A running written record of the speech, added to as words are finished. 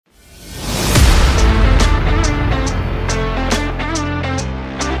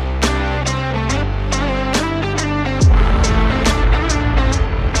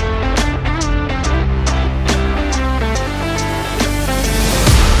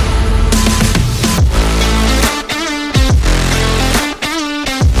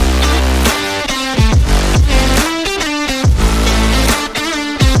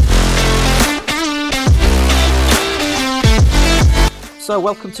So,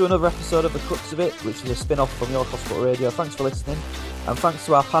 welcome to another episode of The Crux of It, which is a spin-off from York Hospital Radio. Thanks for listening, and thanks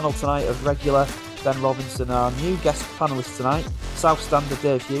to our panel tonight of regular Ben Robinson and our new guest panellist tonight, South Standard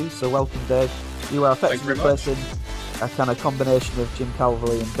Dave Hughes. So, welcome, Dave. You are effectively replacing a kind of combination of Jim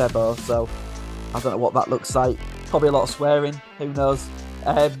Calverley and Debo, so I don't know what that looks like. Probably a lot of swearing, who knows.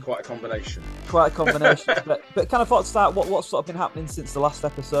 Quite a combination. but kind of thought to start what's sort of been happening since the last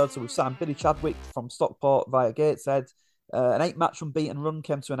episode. So we've signed Billy Chadwick from Stockport via Gateshead. An 8-match unbeaten run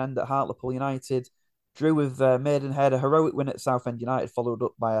came to an end at Hartlepool United. Drew with Maidenhead, a heroic win at Southend United, followed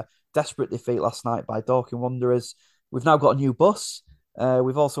up by a desperate defeat last night by Dorking Wanderers. We've now got a new bus.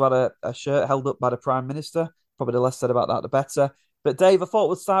 We've also had a shirt held up by the Prime Minister. Probably the less said about that, the better. But Dave, I thought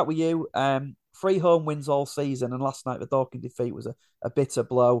we'd start with you. 3 home wins all season, and last night the Dorking defeat was a bitter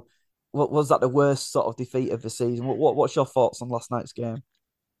blow. Was that the worst sort of defeat of the season? What's your thoughts on last night's game?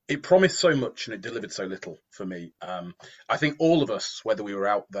 It promised so much and it delivered so little for me. I think all of us, whether we were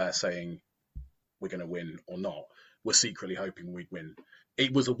out there saying we're going to win or not, were secretly hoping we'd win.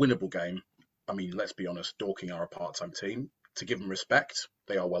 It was a winnable game. I mean, let's be honest, Dorking are a part-time team. To give them respect,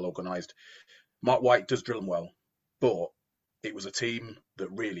 they are well organised. Mark White does drill them well, but it was a team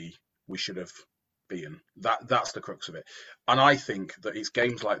that really we should have beaten. That's the crux of it. And I think that it's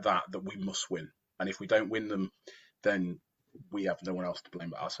games like that we must win. And if we don't win them, then we have no one else to blame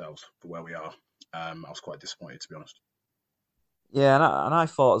but ourselves for where we are. I was quite disappointed, to be honest. Yeah, and I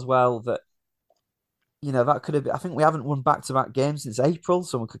thought as well that, that could have been, I think we haven't won back-to-back games since April.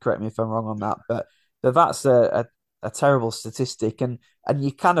 Someone could correct me if I'm wrong on that, but that's a terrible statistic. And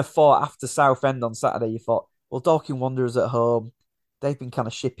you kind of thought after Southend on Saturday, you thought, well, Dorking Wanderers at home, they've been kind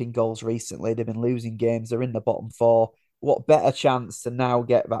of shipping goals recently. They've been losing games. They're in the bottom 4. What better chance to now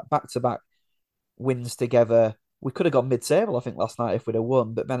get back-to-back wins together? We could have gone mid-table, I think, last night if we'd have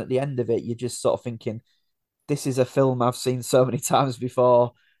won. But then at the end of it, you're just sort of thinking, this is a film I've seen so many times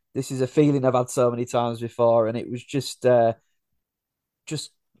before. This is a feeling I've had so many times before. And it was just a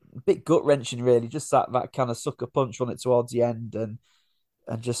bit gut-wrenching, really. Just that kind of sucker punch on it towards the end and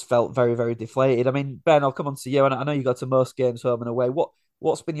just felt very, very deflated. I mean, Ben, I'll come on to you. And I know you go to most games home and away.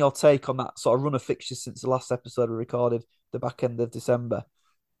 What's been your take on that sort of run of fixtures since the last episode we recorded, the back end of December?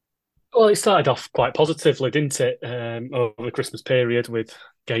 Well, it started off quite positively, didn't it? Over the Christmas period with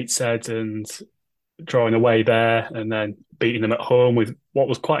Gateshead and drawing away there and then beating them at home with what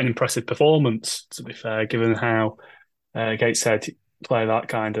was quite an impressive performance, to be fair, given how Gateshead play that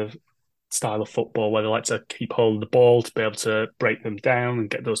kind of style of football where they like to keep hold of the ball to be able to break them down and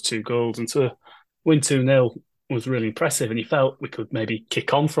get those 2 goals. And to win 2-0 was really impressive. And he felt we could maybe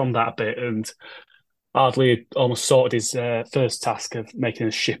kick on from that a bit. And Ardley had almost sorted his first task of making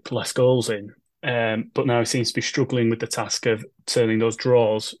us ship less goals in. But now he seems to be struggling with the task of turning those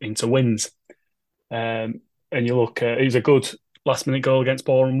draws into wins. And you look, it was a good last-minute goal against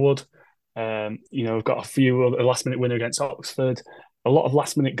Boreham Wood. We've got a few a last-minute winner against Oxford. A lot of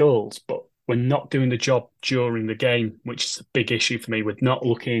last-minute goals, but we're not doing the job during the game, which is a big issue for me. With not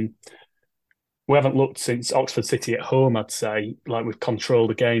looking, we haven't looked since Oxford City at home, I'd say, like we've controlled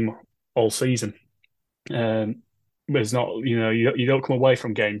the game all season. There's not, you don't come away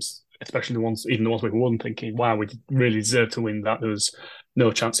from games, especially even the ones we've won, thinking, wow, we really deserve to win that. There was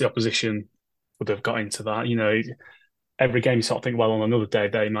no chance the opposition would have got into that. Every game you sort of think, well, on another day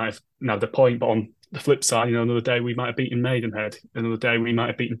they might have nabbed a point, but on the flip side, another day we might have beaten Maidenhead, another day we might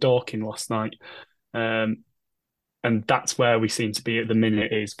have beaten Dorking last night. And that's where we seem to be at the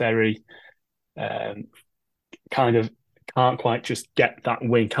minute, is very kind of can't quite just get that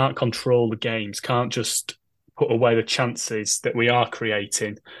win, can't control the games, can't just put away the chances that we are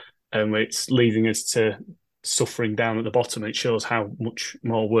creating. And it's leading us to suffering down at the bottom. It shows how much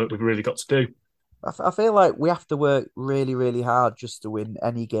more work we've really got to do. I feel like we have to work really, really hard just to win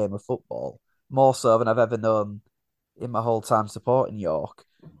any game of football, more so than I've ever known in my whole time supporting York.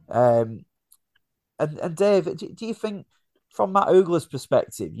 And Dave, do you think, from Matt Oogler's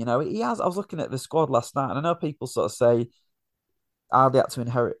perspective, he has? I was looking at the squad last night, and I know people sort of say Ardley had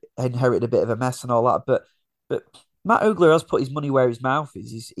to inherit a bit of a mess and all that, but Matt Oogler has put his money where his mouth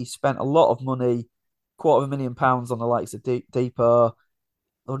is. He's spent a lot of money, £250,000 on the likes of Depot,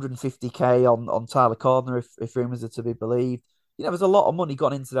 150k on Tyler Cordner, if rumours are to be believed. There's a lot of money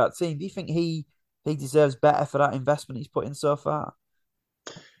gone into that team. Do you think he deserves better for that investment he's put in so far?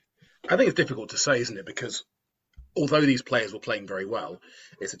 I think it's difficult to say, isn't it? Because although these players were playing very well,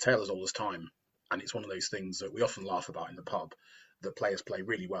 it's a tale as old as time. And it's one of those things that we often laugh about in the pub, that players play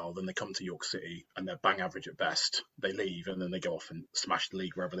really well, then they come to York City and they're bang average at best. They leave and then they go off and smash the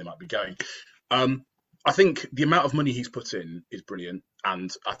league wherever they might be going. I think the amount of money he's put in is brilliant,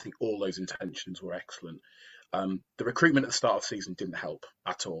 and I think all those intentions were excellent. The recruitment at the start of the season didn't help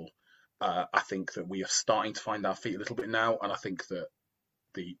at all. I think that we are starting to find our feet a little bit now, and I think that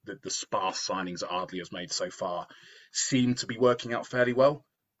the sparse signings that Ardley has made so far seem to be working out fairly well,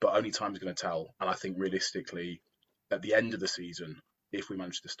 but only time's going to tell. And I think realistically, at the end of the season, if we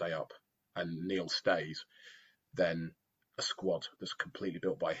manage to stay up and Neil stays, then a squad that's completely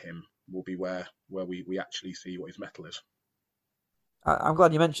built by him will be where we actually see what his mettle is. I'm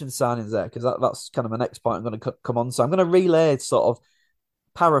glad you mentioned signings there because that's kind of my next point I'm going to come on. So I'm going to relay sort of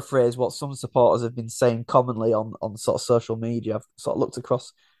paraphrase what some supporters have been saying commonly on sort of social media. I've sort of looked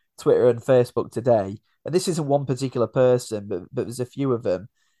across Twitter and Facebook today, and this isn't one particular person, but there's a few of them.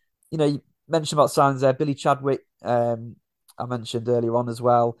 You mentioned about signings there. Billy Chadwick, I mentioned earlier on as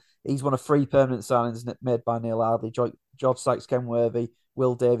well. He's one of three permanent signings made by Neil Ardley. George Sykes-Kenworthy,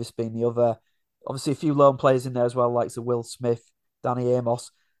 Will Davis being the other. Obviously, a few loan players in there as well, like Will Smith, Danny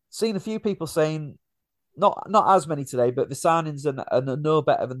Amos. Seen a few people saying not as many today, but the signings are no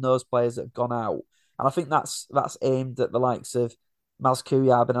better than those players that have gone out. And I think that's aimed at the likes of Maz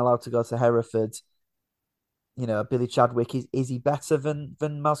Kuyar being allowed to go to Hereford. Billy Chadwick, is he better than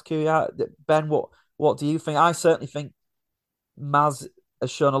Maz Kuyar? Ben, what do you think? I certainly think Maz has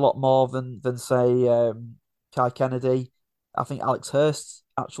shown a lot more than say Kai Kennedy. I think Alex Hurst's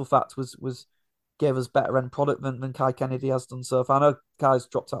actual fact was gave us better end product than Kai Kennedy has done so far. I know Kai's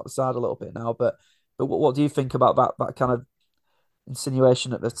dropped out the side a little bit now, but what do you think about that kind of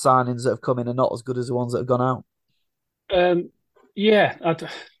insinuation that the signings that have come in are not as good as the ones that have gone out? Yeah,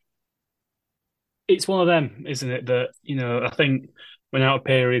 it's one of them, isn't it? That I think we're now at a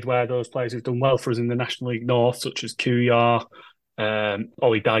period where those players who've done well for us in the National League North, such as Kuyar,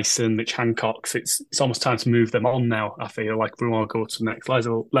 Ollie Dyson, Mitch Hancock, it's almost time to move them on now. I feel like we want to go to the next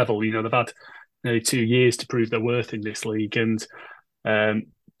level. They've had nearly 2 years to prove their worth in this league, and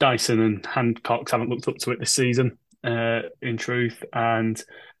Dyson and Hancock haven't looked up to it this season, in truth. And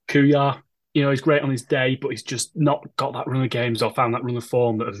Kuyar, he's great on his day, but he's just not got that run of games or found that run of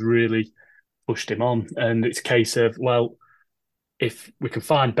form that has really pushed him on. And it's a case of, well, if we can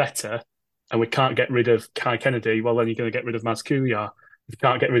find better and we can't get rid of Kai Kennedy, well, then you're going to get rid of Maz Kuyar. If you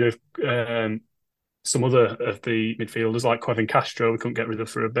can't get rid of some other of the midfielders like Kevin Castro, we couldn't get rid of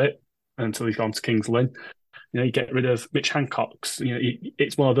for a bit until he's gone to Kings Lynn. You get rid of Mitch Hancock's.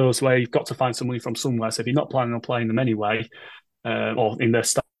 It's one of those where you've got to find somebody from somewhere. So if you're not planning on playing them anyway, or in their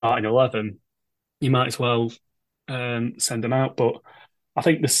starting 11, you might as well send them out. But I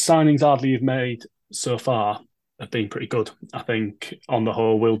think the signings Ardley have made so far have been pretty good. I think on the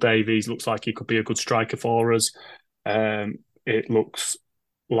whole, Will Davies looks like he could be a good striker for us. It looks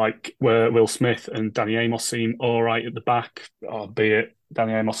like where Will Smith and Danny Amos seem all right at the back, albeit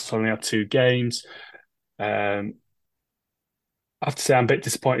Danny Amos has only had 2 games. I have to say I'm a bit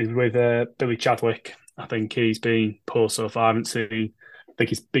disappointed with Billy Chadwick. I think he's been poor so far. I think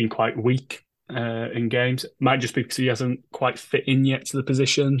he's been quite weak in games. Might just be because he hasn't quite fit in yet to the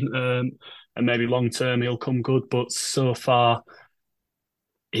position, and maybe long term he'll come good. But so far,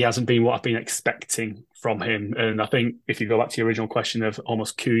 he hasn't been what I've been expecting from him. And I think if you go back to your original question of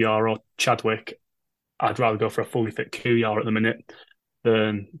almost Kuyar or Chadwick, I'd rather go for a fully fit Kuyar at the minute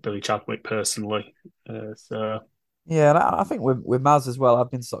than Billy Chadwick personally. Yeah, and I think with Maz as well,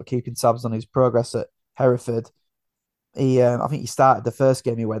 I've been sort of keeping tabs on his progress at Hereford. I think he started the first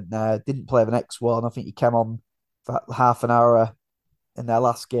game he went there, didn't play the next one. I think he came on for half an hour in their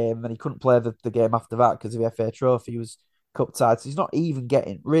last game, and he couldn't play the game after that because of the FA Trophy. He was cup tied, so he's not even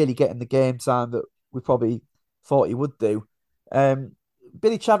really getting the game time that we probably thought he would do.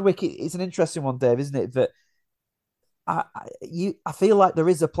 Billy Chadwick is an interesting one, Dave, isn't it? That I feel like there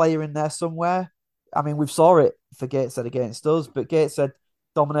is a player in there somewhere. I mean, we've saw it for Gateshead against us, but Gateshead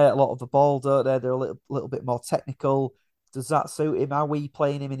dominate a lot of the ball, don't they? They're a little bit more technical. Does that suit him? Are we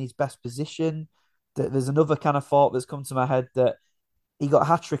playing him in his best position? There's another kind of thought that's come to my head that he got a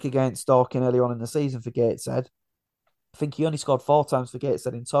hat-trick against Dorking earlier on in the season for Gateshead. I think he only scored 4 times for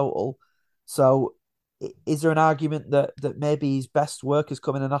Gateshead in total. So is there an argument that maybe his best work has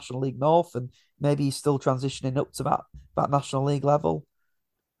come in the National League North and maybe he's still transitioning up to that National League level?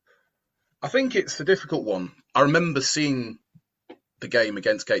 I think it's a difficult one. I remember seeing the game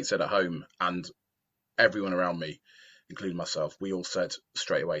against Gateshead at home, and everyone around me, including myself, we all said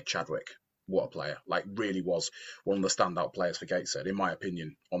straight away, Chadwick, what a player. Like, really was one of the standout players for Gateshead, in my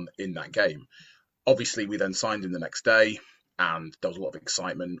opinion, in that game. Obviously, we then signed him the next day, and there was a lot of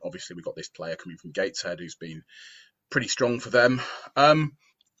excitement. Obviously, we got this player coming from Gateshead who's been pretty strong for them.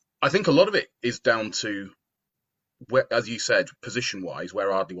 I think a lot of it is down to, where, as you said, position-wise,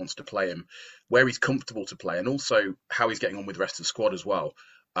 where Ardley wants to play him, where he's comfortable to play, and also how he's getting on with the rest of the squad as well.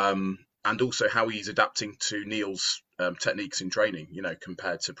 and also how he's adapting to Neil's techniques in training,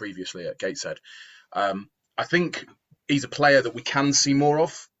 compared to previously at Gateshead. I think he's a player that we can see more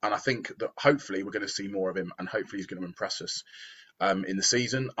of, and I think that hopefully we're going to see more of him, and hopefully he's going to impress us in the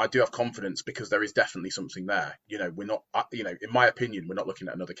season. I do have confidence because there is definitely something there. We're not, in my opinion, we're not looking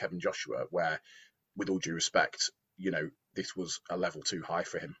at another Kevin Joshua where, with all due respect, this was a level too high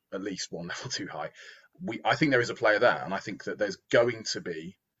for him, at least one level too high. I think there is a player there, and I think that there's going to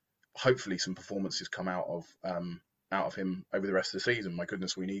be, hopefully, some performances come out of him over the rest of the season. My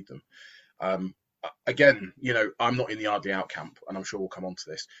goodness, we need them. Again, I'm not in the Ardley out camp, and I'm sure we'll come on to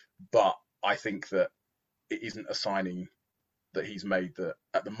this, but I think that it isn't a signing that he's made that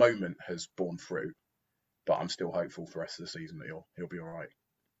at the moment has borne fruit, but I'm still hopeful for the rest of the season that he'll be all right.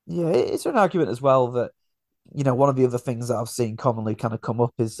 Yeah, it's an argument as well that, one of the other things that I've seen commonly kind of come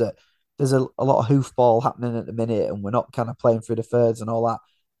up is that there's a lot of hoofball happening at the minute, and we're not kind of playing through the thirds and all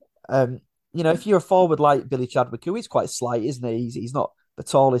that. If you're a forward like Billy Chadwick, who is quite slight, isn't he? He's not the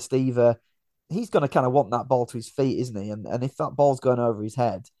tallest either. He's going to kind of want that ball to his feet, isn't he? And if that ball's going over his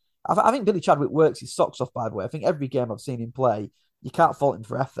head, I think Billy Chadwick works his socks off, by the way. I think every game I've seen him play, you can't fault him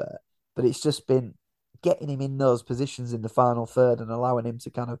for effort, but it's just been getting him in those positions in the final third and allowing him to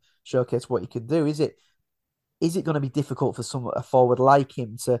kind of showcase what he can do. Is it going to be difficult for a forward like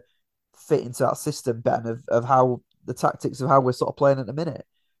him to fit into that system, Ben, of how the tactics of how we're sort of playing at the minute?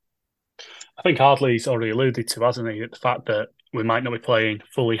 I think Ardley's already alluded to, hasn't he, the fact that we might not be playing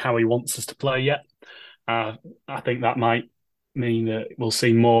fully how he wants us to play yet. I think that might mean that we'll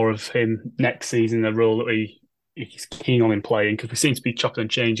see more of him next season in a role that he's keen on him playing, because we seem to be chopping and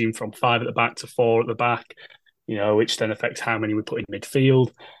changing from 5 at the back to 4 at the back, which then affects how many we put in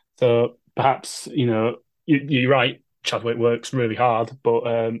midfield. So perhaps, you're right, Chadwick works really hard, but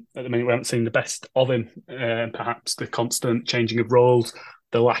at the minute we haven't seen the best of him. Perhaps the constant changing of roles,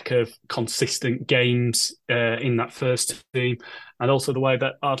 the lack of consistent games in that first team, and also the way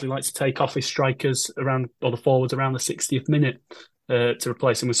that Ardley likes to take off his strikers the forwards around the 60th minute to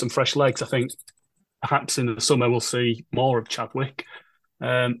replace them with some fresh legs. I think perhaps in the summer we'll see more of Chadwick,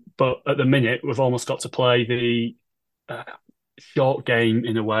 but at the minute we've almost got to play the short game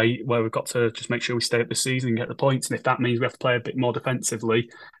in a way where we've got to just make sure we stay up the season and get the points, and if that means we have to play a bit more defensively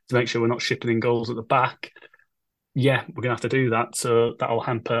to make sure we're not shipping in goals at the back, yeah, we're going to have to do that. So that'll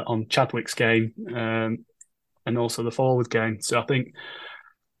hamper on Chadwick's game and also the forward game. So I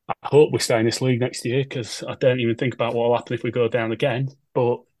hope we stay in this league next year, because I don't even think about what will happen if we go down again.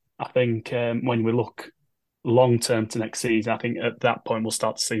 But I think when we look long term to next season, I think at that point we'll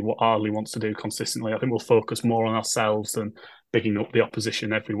start to see what Ardley wants to do consistently. I think we'll focus more on ourselves than bigging up the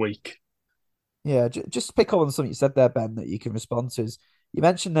opposition every week. Yeah, just to pick up on something you said there, Ben, that you can respond to is you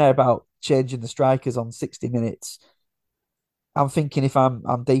mentioned there about changing the strikers on 60 minutes. I'm thinking if I'm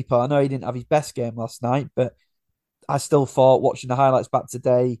deeper, I know he didn't have his best game last night, but I still thought watching the highlights back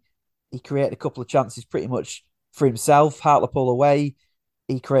today, he created a couple of chances pretty much for himself. Hartlepool away,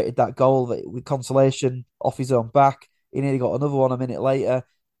 he created that goal with consolation off his own back. He nearly got another one a minute later.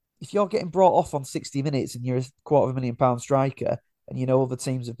 If you're getting brought off on 60 minutes and you're a £250,000 striker, and other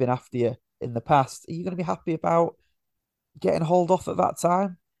teams have been after you in the past, are you going to be happy about getting hauled off at that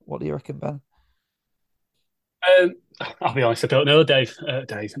time? What do you reckon, Ben? I'll be honest, I don't know,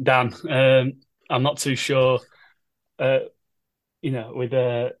 Dan. I'm not too sure. I'll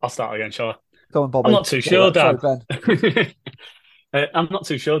start again, shall I? Go on, Bobby. I'm not too sure, Dan. Sorry, Ben. I'm not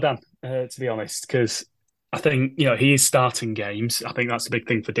too sure, Dan, to be honest, because I think, he is starting games. I think that's a big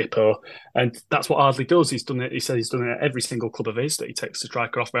thing for Dippo. And that's what Ardley does. He's done it. He says he's done it at every single club of his, that he takes the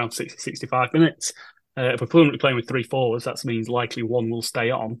striker off around 60, 65 minutes. If we're currently playing with 3 forwards, that means likely one will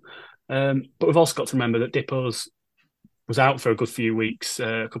stay on. But we've also got to remember that Dippo's was out for a good few weeks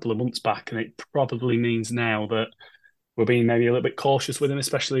a couple of months back, and it probably means now that we're being maybe a little bit cautious with him,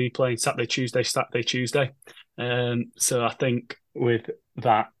 especially playing Saturday, Tuesday. So I think with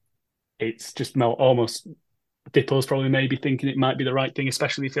that, it's just almost Dippo's probably maybe thinking it might be the right thing,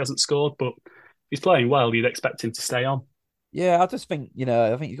 especially if he hasn't scored. But if he's playing well, you'd expect him to stay on. Yeah, I just think,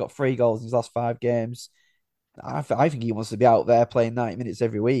 I think he's got 3 goals in his last 5 games. I think he wants to be out there playing 90 minutes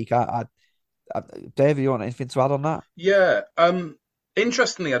every week. David, you want anything to add on that? Yeah.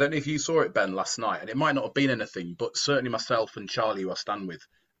 Interestingly, I don't know if you saw it, Ben, last night, and it might not have been anything, but certainly myself and Charlie, who I stand with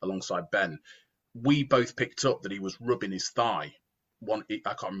alongside Ben, we both picked up that he was rubbing his thigh. I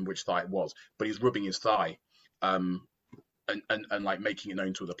can't remember which thigh it was, but he's rubbing his thigh, and like making it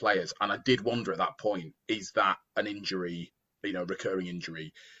known to other players. And I did wonder at that point, is that an injury, recurring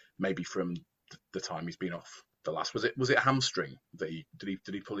injury, maybe from the time he's been off the last, was it hamstring that he did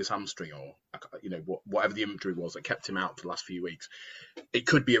he pull his hamstring, or whatever the injury was that kept him out for the last few weeks. It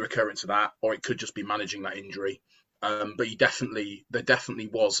could be a recurrence of that, or it could just be managing that injury. But there definitely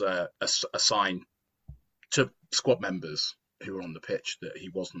was a sign to squad members who were on the pitch that he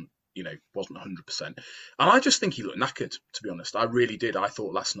wasn't 100%. And I just think he looked knackered, to be honest. I really did. I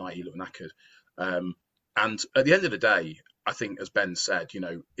thought last night he looked knackered. And at the end of the day, I think, as Ben said,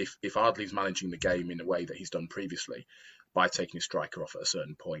 if Ardley's managing the game in a way that he's done previously by taking a striker off at a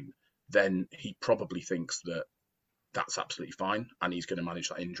certain point, then he probably thinks that that's absolutely fine, and he's going to manage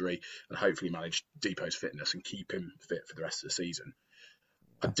that injury and hopefully manage Depot's fitness and keep him fit for the rest of the season.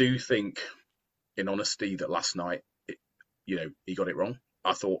 I do think, in honesty, that last night, he got it wrong.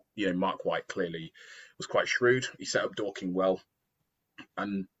 I thought, Mark White clearly was quite shrewd. He set up Dorking well,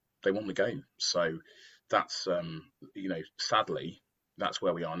 and they won the game. So that's, sadly, that's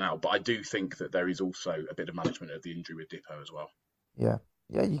where we are now. But I do think that there is also a bit of management of the injury with Depot as well. Yeah,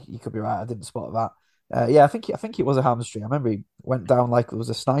 you could be right. I didn't spot that. I think it was a hamstring. I remember he went down like there was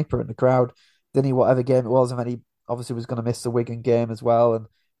a sniper in the crowd. Didn't he? Whatever game it was, and then he obviously was going to miss the Wigan game as well. And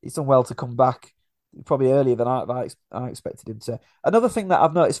he's done well to come back probably earlier than I expected him to. Another thing that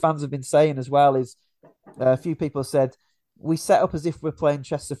I've noticed fans have been saying as well is a few people have said we set up as if we're playing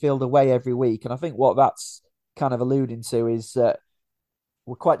Chesterfield away every week, and I think what that's kind of alluding to is that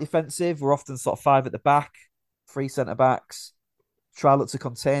we're quite defensive. We're often sort of five at the back, three centre backs. Try look to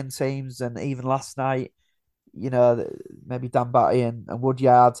contain teams, and even last night, maybe Dan Batty and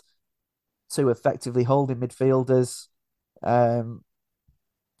Woodyard, two effectively holding midfielders, can't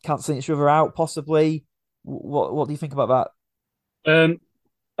see each other out. Possibly, what do you think about that?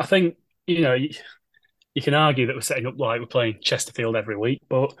 I think you can argue that we're setting up like we're playing Chesterfield every week,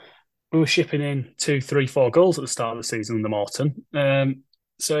 but we were shipping in 2, 3, 4 goals at the start of the season under Morton.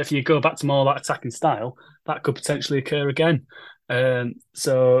 So if you go back to more that attacking style, that could potentially occur again.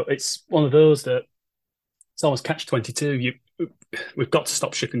 So it's one of those that it's almost catch-22. We've got to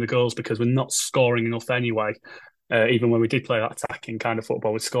stop shipping the goals because we're not scoring enough anyway. Even when we did play that attacking kind of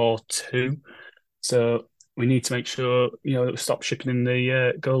football, we score 2. So we need to make sure that we stop shipping in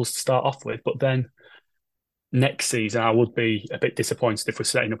the goals to start off with. But then next season, I would be a bit disappointed if we're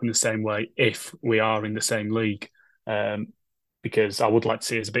setting up in the same way if we are in the same league, because I would like to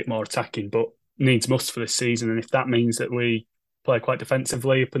see us a bit more attacking, but needs must for this season. And if that means that we play quite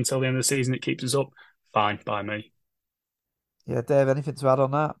defensively up until the end of the season, it keeps us up, fine by me. Yeah, Dave, anything to add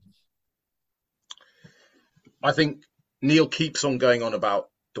on that? I think Neil keeps on going on about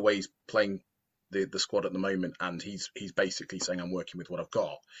the way he's playing the squad at the moment, and he's basically saying, I'm working with what I've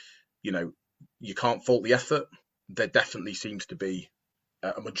got. You can't fault the effort. There definitely seems to be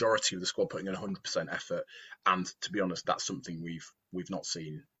a majority of the squad putting in 100% effort, and to be honest, that's something we've not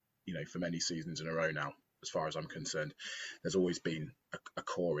seen, for many seasons in a row now. As far as I'm concerned, there's always been a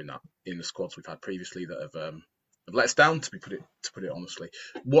core in the squads we've had previously that have let us down, to put it honestly.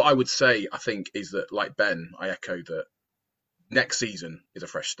 What I would say, I think, is that, like Ben, I echo that next season is a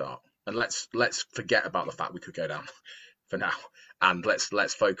fresh start, and let's forget about the fact we could go down for now, and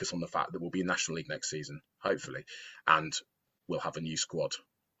let's focus on the fact that we'll be in National League next season, hopefully, and we'll have a new squad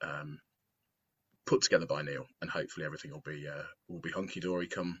put together by Neil, and hopefully everything will be hunky dory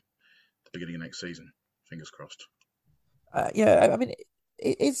come the beginning of next season. Fingers crossed. I mean,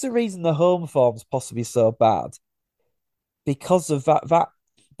 it's the reason the home form's possibly so bad, because of that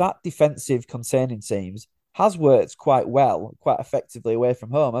defensive containing teams has worked quite well, quite effectively away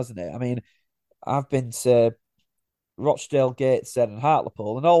from home, hasn't it? I mean, I've been to Rochdale, Gateshead, and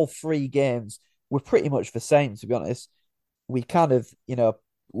Hartlepool, and all 3 games were pretty much the same, to be honest. We kind of,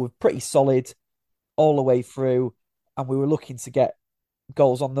 were pretty solid all the way through, and we were looking to get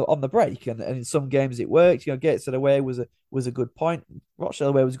goals on the break, and in some games it worked. Gateshead away was a good point. Rochdale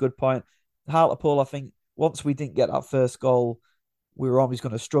away was a good point. Hartlepool, I think, once we didn't get that first goal, we were always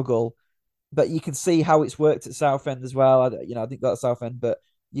going to struggle. But you can see how it's worked at Southend as well. I think that's Southend, but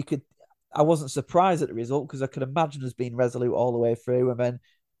I wasn't surprised at the result, because I could imagine us being resolute all the way through, and then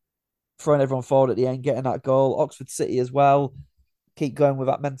throwing everyone forward at the end, getting that goal. Oxford City as well, keep going with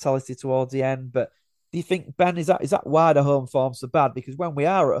that mentality towards the end. But do you think, Ben, is that why the home form's so bad? Because when we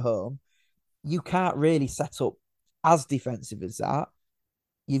are at home, you can't really set up as defensive as that.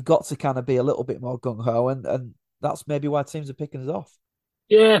 You've got to kind of be a little bit more gung-ho, and that's maybe why teams are picking us off.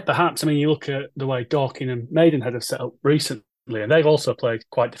 Yeah, perhaps. I mean, you look at the way Dorking and Maidenhead have set up recently, and they've also played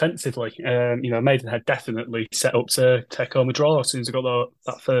quite defensively. Maidenhead definitely set up to take home a draw as soon as they got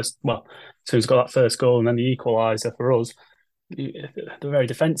that first goal and then the equaliser for us. They're very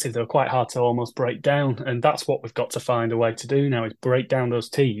defensive. They're quite hard to almost break down, and that's what we've got to find a way to do now, is break down those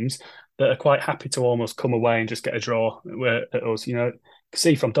teams that are quite happy to almost come away and just get a draw at us. You know,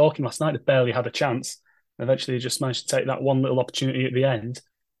 see from Dorking last night, they barely had a chance. Eventually, they just managed to take that one little opportunity at the end.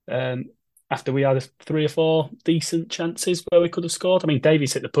 After we had 3 or 4 decent chances where we could have scored. I mean,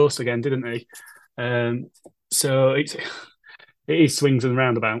 Davies hit the post again, didn't he? So it is swings and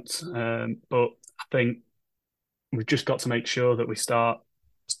roundabouts. But I think we've just got to make sure that we start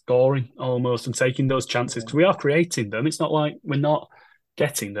scoring almost and taking those chances because we are creating them. It's not like we're not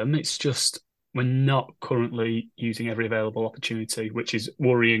getting them. It's just we're not currently using every available opportunity, which is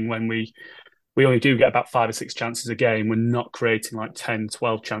worrying when we only do get about 5 or 6 chances a game. We're not creating like 10,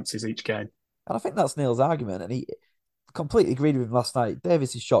 12 chances each game. And I think that's Neil's argument, and he completely agreed with him last night.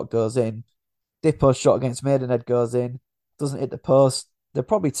 Davies' shot goes in, Dippo's shot against Maidenhead goes in, doesn't hit the post. There are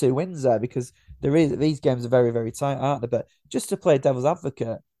probably 2 wins there because these games are very, very tight, aren't they? But just to play devil's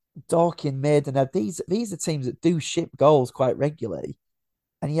advocate, Dorking, Maidenhead, these are teams that do ship goals quite regularly.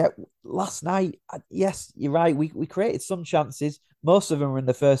 And yet last night, yes, you're right, we created some chances. Most of them were in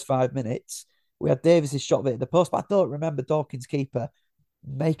the first 5 minutes. We had Davies' shot that hit the post, but I don't remember Dorking's keeper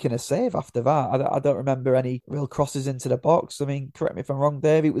making a save after that. I don't remember any real crosses into the box. I mean, correct me if I'm wrong,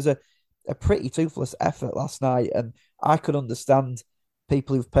 Dave. It was a pretty toothless effort last night, and I could understand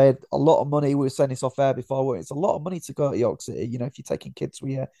people who've paid a lot of money. We were saying this off air before, where it's a lot of money to go to York City. You know, if you're taking kids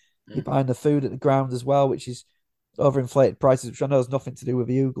with you, you're buying the food at the ground as well, which is overinflated prices, which I know has nothing to do with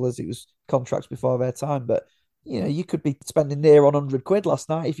the Ooglers. It was contracts before their time, but you know, you could be spending near on £100 last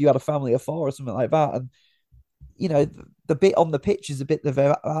night if you had a family of 4 or something like that. And you know, the bit on the pitch is the bit they've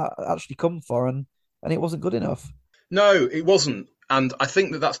actually come for, and it wasn't good enough. No, it wasn't. And I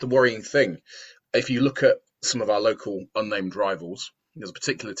think that that's the worrying thing. If you look at some of our local unnamed rivals, there's a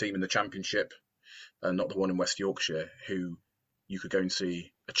particular team in the Championship, not the one in West Yorkshire, who you could go and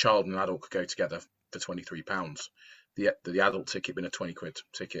see. A child and an adult could go together for £23. The adult ticket being a £20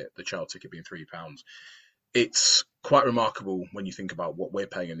 ticket, the child ticket being £3. It's quite remarkable when you think about what we're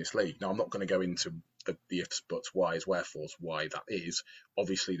paying in this league. Now, I'm not going to go into the ifs, buts, whys, wherefores, why that is.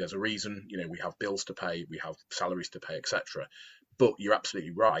 Obviously, there's a reason. You know, we have bills to pay, we have salaries to pay, etc. But you're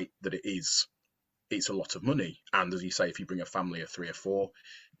absolutely right that it's a lot of money. And as you say, if you bring a family of 3 or 4,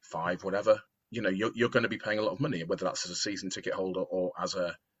 5, whatever, you know, you're going to be paying a lot of money, whether that's as a season ticket holder or as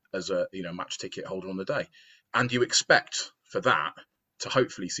a match ticket holder on the day. And you expect for that to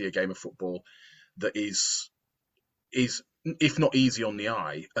hopefully see a game of football that is if not easy on the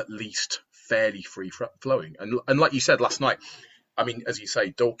eye, at least fairly free flowing. And like you said last night, I mean, as you say,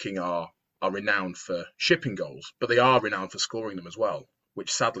 Dorking are renowned for shipping goals, but they are renowned for scoring them as well,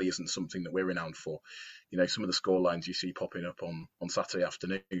 which sadly isn't something that we're renowned for. You know, some of the score lines you see popping up on Saturday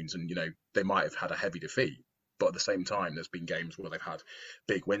afternoons, and you know, they might have had a heavy defeat, but at the same time, there's been games where they've had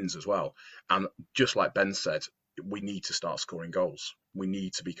big wins as well. And just like Ben said, we need to start scoring goals. We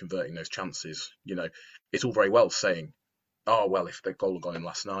need to be converting those chances. You know, it's all very well saying, oh, well, if the goal had gone in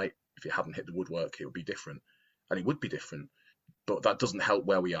last night, if it hadn't hit the woodwork, it would be different. And it would be different. But that doesn't help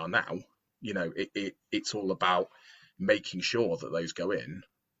where we are now. You know, it's all about making sure that those go in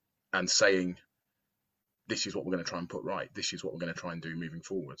and saying, this is what we're going to try and put right. This is what we're going to try and do moving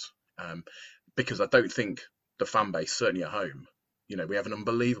forwards. Because I don't think the fan base, certainly at home, you know, we have an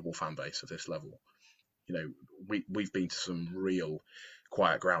unbelievable fan base at this level. You know, we've been to some real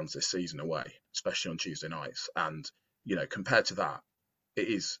quiet grounds this season away, especially on Tuesday nights. And, you know, compared to that, it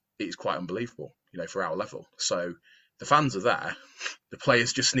is quite unbelievable, you know, for our level. So the fans are there. The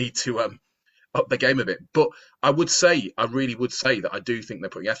players just need to up the game a bit. But I really would say that I do think they're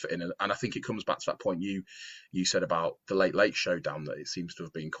putting effort in. And I think it comes back to that point you said about the late showdown, that it seems to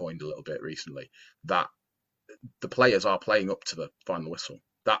have been coined a little bit recently, that the players are playing up to the final whistle.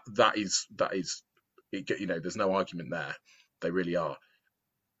 That is, you know, there's no argument there. They really are.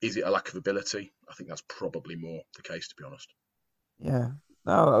 Is it a lack of ability? I think that's probably more the case, to be honest. Yeah,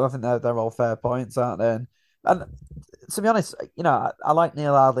 no, I think they're all fair points, aren't they? And to be honest, you know, I like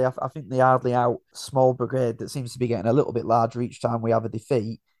Neil Ardley. I think the Ardley out small brigade that seems to be getting a little bit larger each time we have a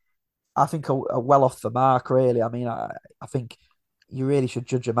defeat, I think are well off the mark, really. I mean, I think you really should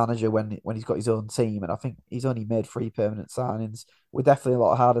judge a manager when he's got his own team, and I think he's only made 3 permanent signings. We're definitely a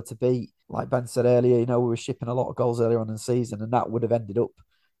lot harder to beat. Like Ben said earlier, you know, we were shipping a lot of goals earlier on in the season, and that would have ended up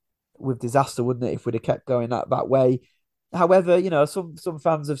with disaster, wouldn't it, if we'd have kept going that way? However, you know, some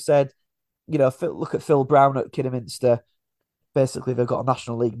fans have said, you know, look at Phil Brown at Kidderminster. Basically, they've got a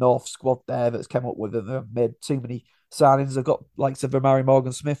National League North squad there that's come up with it. They've made too many signings. They've got likes of Amari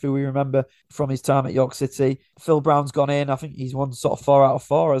Morgan Smith, who we remember from his time at York City. Phil Brown's gone in. I think he's won sort of 4 out of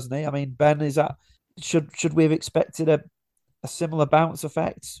 4, hasn't he? I mean, Ben, is that should we have expected a similar bounce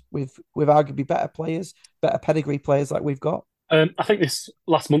effect with arguably better players, better pedigree players like we've got? I think this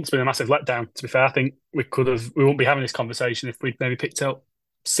last month's been a massive letdown. To be fair, I think we wouldn't be having this conversation if we'd maybe picked up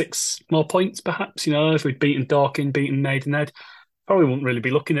 6 more points, perhaps. If we'd beaten Dorking, beaten Maidenhead, probably wouldn't really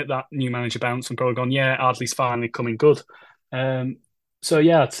be looking at that new manager bounce and probably gone, yeah, Ardley's finally coming good. So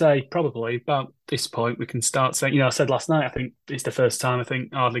yeah, I'd say probably about this point we can start saying. I said last night I think it's the first time I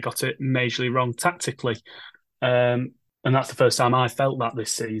think Ardley got it majorly wrong tactically. And that's the first time I felt that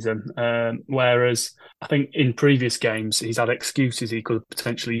this season. Whereas I think in previous games, he's had excuses he could have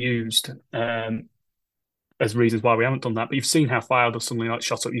potentially used as reasons why we haven't done that. But you've seen how Wilder suddenly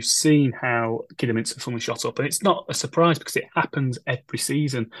shot up. You've seen how Kidderminster suddenly shot up. And it's not a surprise because it happens every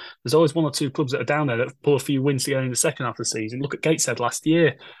season. There's always one or two clubs that are down there that pull a few wins together in the second half of the season. Look at Gateshead last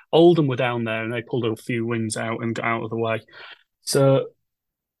year. Oldham were down there and they pulled a few wins out and got out of the way. So,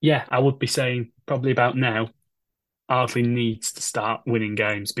 yeah, I would be saying probably about now, Ardley needs to start winning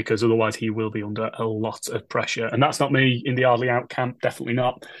games because otherwise he will be under a lot of pressure. And that's not me in the Ardley out camp, definitely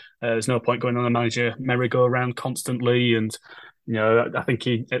not. There's no point going on a manager merry-go-round constantly. And, I think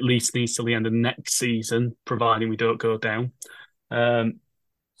he at least needs till the end of next season, providing we don't go down.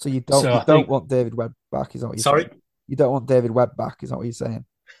 So you don't want David Webb back, is that what you're Sorry? saying? You don't want David Webb back, is that what you're saying?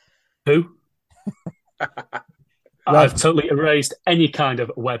 Who? I've totally erased any kind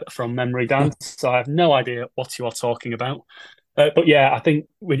of Webb from memory, Dan, so I have no idea what you are talking about. But yeah, I think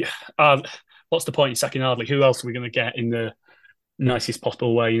what's the point in sacking Ardley? Who else are we going to get in the nicest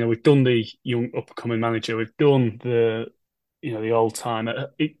possible way? We've done the young up-and-coming manager. We've done the old-timer.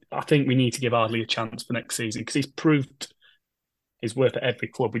 I think we need to give Ardley a chance for next season because he's proved his worth at every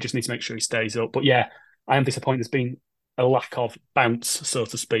club. We just need to make sure he stays up. But yeah, I am disappointed there's been a lack of bounce, so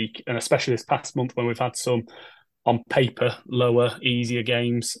to speak, and especially this past month when we've had some on paper, lower, easier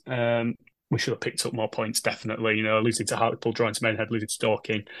games. We should have picked up more points, definitely. Losing to Hartlepool, drawing to Maidenhead, losing to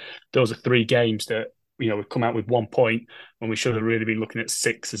Dorking. Those are 3 games that, we've come out with 1 point when we should have really been looking at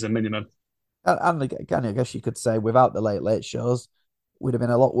 6 as a minimum. And again, I guess you could say without the late shows, we'd have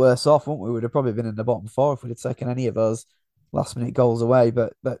been a lot worse off, wouldn't we? We'd have probably been in the bottom 4 if we'd have taken any of those last-minute goals away.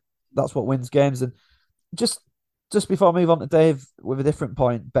 But that's what wins games. And just before I move on to Dave with a different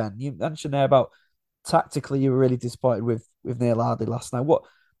point, Ben, you mentioned there about tactically you were really disappointed with Neil Ardley last night.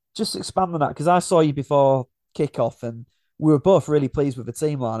 Just expand on that because I saw you before kickoff and we were both really pleased with the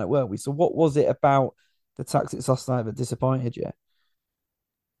team lineup, weren't we? So what was it about the tactics last night that disappointed you?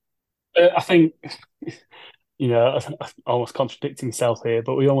 I think almost contradicting myself here,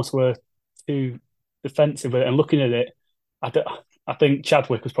 but we almost were too defensive with it. And looking at it, I think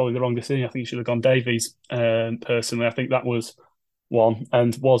Chadwick was probably the wrong decision. I think he should have gone Davies. Personally, I think that was one.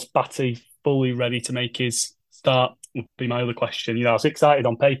 And was Batty fully ready to make his start? Would be my other question. I was excited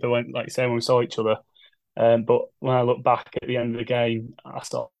on paper when we saw each other, but when I look back at the end of the game, I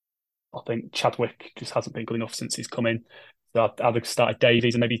think Chadwick just hasn't been good enough since he's come in. So I'd have started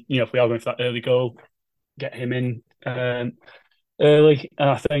Davies, and maybe if we are going for that early goal, get him in early. And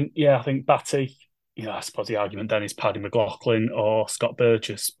I think Batty. I suppose the argument then is Paddy McLaughlin or Scott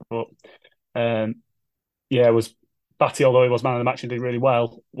Burgess, but was Batty, although he was man of the match and did really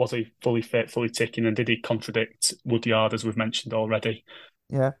well, was he fully fit, fully ticking, and did he contradict Woodyard as we've mentioned already?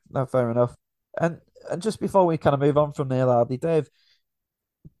 Yeah, no, fair enough. And just before we kind of move on from Neil Ardley, Dave,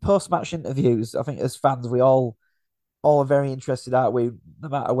 post-match interviews, I think as fans we all are very interested, aren't we? No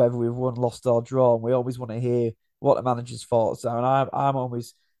matter whether we've won, lost, or drawn, we always want to hear what the manager's thoughts are. And I'm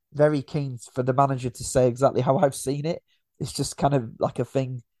always very keen for the manager to say exactly how I've seen it. It's just kind of like a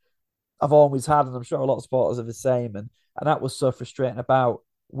thing I've always had, and I'm sure a lot of supporters are the same. And that was so frustrating about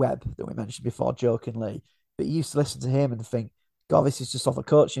Webb that we mentioned before, jokingly. But you used to listen to him and think, God, this is just off a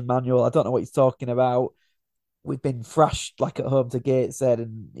coaching manual. I don't know what he's talking about. We've been thrashed like at home to Gateshead,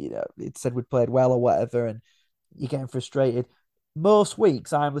 and it said we'd played well or whatever, and you're getting frustrated. Most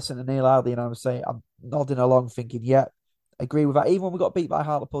weeks I'm listening to Neil Ardley and I'm nodding along thinking, yeah, agree with that. Even when we got beat by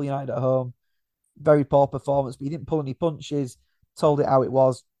Hartlepool United at home, very poor performance, but he didn't pull any punches, told it how it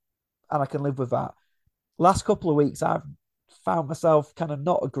was, and I can live with that. Last couple of weeks I've found myself kind of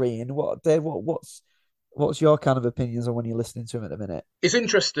not agreeing. Dave, what's your kind of opinions on when you're listening to him at the minute? It's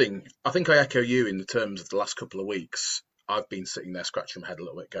interesting. I think I echo you in the terms of the last couple of weeks. I've been sitting there scratching my head a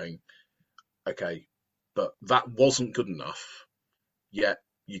little bit going, okay, but that wasn't good enough. Yet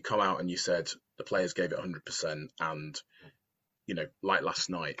you come out and you said the players gave it 100%. And, like last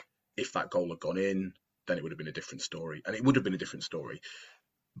night, if that goal had gone in, then it would have been a different story. And it would have been a different story.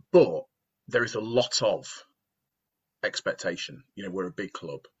 But there is a lot of expectation. We're a big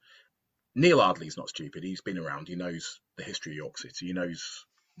club. Neil Ardley's not stupid. He's been around. He knows the history of York City. He knows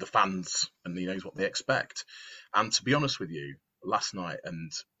the fans and he knows what they expect. And to be honest with you, last night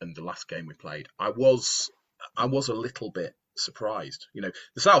and the last game we played, I was a little bit surprised. The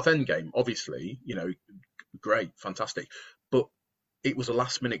Southend game, obviously, great, fantastic, but it was a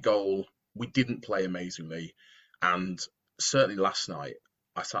last minute goal. We didn't play amazingly, and certainly last night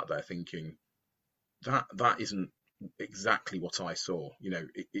I sat there thinking that isn't exactly what I saw.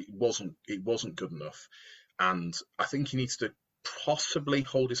 It wasn't good enough, and I think he needs to possibly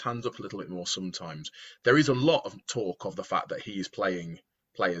hold his hands up a little bit more sometimes. There is a lot of talk of the fact that he is playing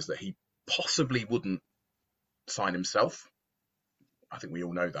players that he possibly wouldn't sign himself. I think we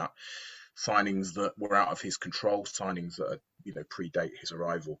all know that. Signings that were out of his control, signings that predate his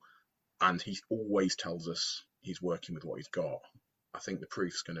arrival, and he always tells us he's working with what he's got. I think the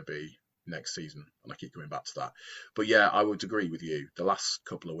proof's going to be next season, and I keep coming back to that. But yeah, I would agree with you. The last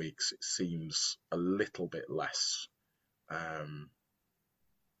couple of weeks, it seems a little bit less.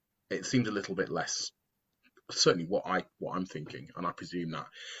 It seemed a little bit less. Certainly, what I'm thinking, and I presume that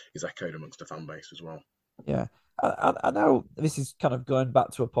is echoed amongst the fan base as well. Yeah, I know this is kind of going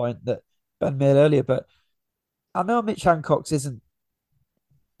back to a point that Ben made earlier, but I know Mitch Hancock's isn't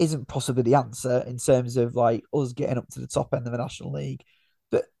possibly the answer in terms of like us getting up to the top end of the National League.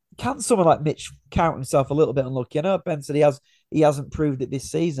 But can someone like Mitch count himself a little bit unlucky? I know Ben said he hasn't proved it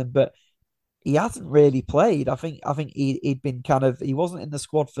this season, but he hasn't really played. I think he'd been he wasn't in the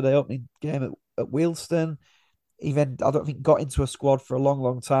squad for the opening game at Wealdstone. Even I don't think got into a squad for a long,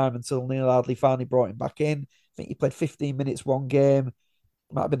 long time until Neil Ardley finally brought him back in. I think he played 15 minutes one game.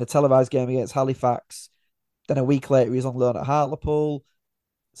 It might have been a televised game against Halifax. Then a week later, he was on loan at Hartlepool.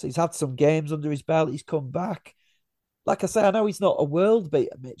 So he's had some games under his belt. He's come back. Like I say, I know he's not a world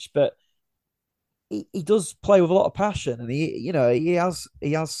beater, Mitch, but he does play with a lot of passion, and he has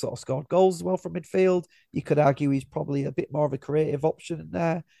sort of scored goals as well from midfield. You could argue he's probably a bit more of a creative option in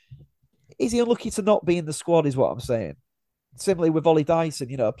there. Is he unlucky to not be in the squad? Is what I'm saying. Similarly with Ollie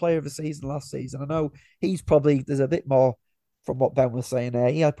Dyson, a player of the season last season. I know there's a bit more from what Ben was saying there.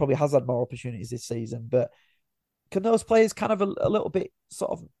 He probably has had more opportunities this season, but can those players kind of a little bit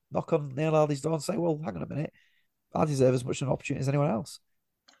sort of knock on Neil Ardley's door and say, well, hang on a minute, I deserve as much an opportunity as anyone else?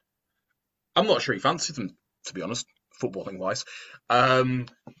 I'm not sure he fancied them, to be honest, footballing wise. I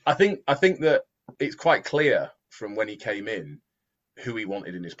think that it's quite clear from when he came in who he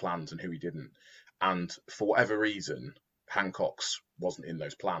wanted in his plans and who he didn't. And for whatever reason, Hancock's wasn't in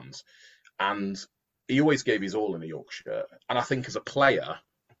those plans. And he always gave his all in the Yorkshire. And I think as a player,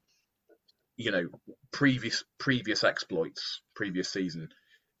 previous exploits, previous season,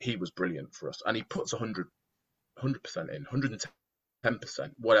 he was brilliant for us. And he puts 100% in,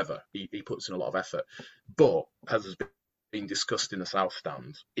 110%, whatever. He puts in a lot of effort. But as has been discussed in the South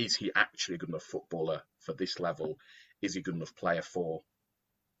Stand, is he actually a good enough footballer for this level? Is he a good enough player for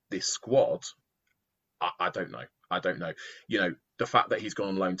this squad? I don't know. The fact that he's gone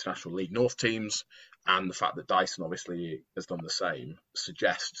on loan to National League North teams and the fact that Dyson obviously has done the same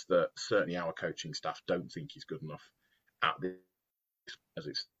suggests that certainly our coaching staff don't think he's good enough at this as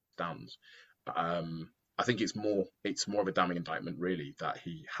it stands. I think it's more of a damning indictment, really, that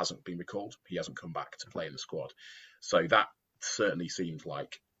he hasn't been recalled. He hasn't come back to play in the squad. So that certainly seems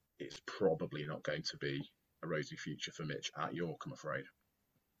like it's probably not going to be a rosy future for Mitch at York, I'm afraid.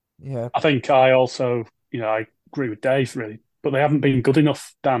 Yeah, I think I also, I agree with Dave really, but they haven't been good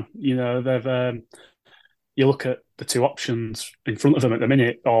enough, Dan. They've you look at the two options in front of them at the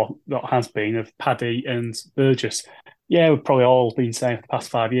minute, or that has been, of Paddy and Burgess. Yeah, we've probably all been saying for the past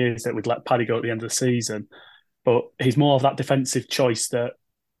 5 years that we'd let Paddy go at the end of the season, but he's more of that defensive choice that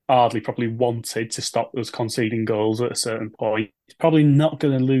Ardley probably wanted to stop us conceding goals at a certain point. He's probably not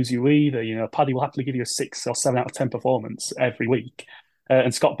going to lose you either. Paddy will happily give you a 6 or 7 out of 10 performance every week.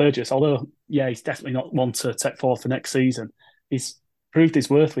 And Scott Burgess, although, he's definitely not one to take forward for next season, he's proved his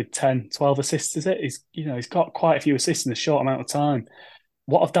worth with 10, 12 assists, is it? He's got quite a few assists in a short amount of time.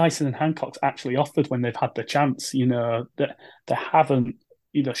 What have Dyson and Hancock's actually offered when they've had the chance? That they haven't,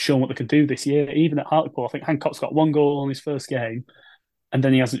 shown what they can do this year. Even at Hartlepool, I think Hancock's got 1 goal on his first game, and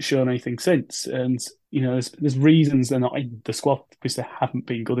then he hasn't shown anything since. And, there's reasons they're not in the squad because they haven't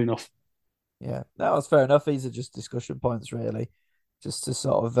been good enough. Yeah, that was fair enough. These are just discussion points, really, just to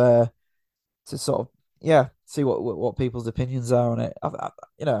sort of see what people's opinions are on it.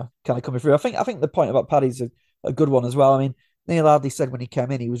 Kind of coming through. I think the point about Paddy's a good one as well. I mean, Neil Ardley said when he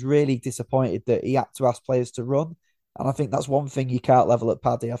came in, he was really disappointed that he had to ask players to run, and I think that's one thing you can't level at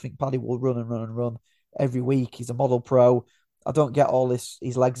Paddy. I think Paddy will run and run and run every week. He's a model pro. I don't get all this.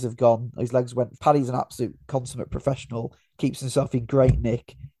 His legs have gone. His legs went. Paddy's an absolute consummate professional. Keeps himself in great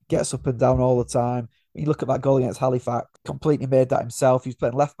nick. Gets up and down all the time. When you look at that goal against Halifax, completely made that himself. He was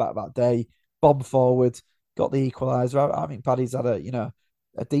playing left back that day. Bombed forward. Got the equaliser. I think Paddy's had a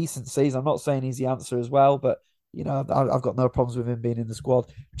decent season. I'm not saying he's the answer as well, but I've got no problems with him being in the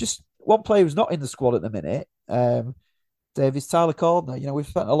squad. Just one player who's not in the squad at the minute, Dave, is Tyler Cordner. We've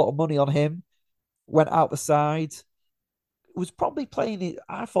spent a lot of money on him. Went out the side. Was probably playing.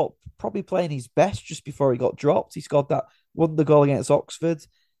 I thought probably playing his best just before he got dropped. He scored that wonder goal against Oxford.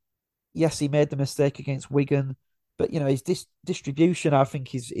 Yes, he made the mistake against Wigan, but his distribution, I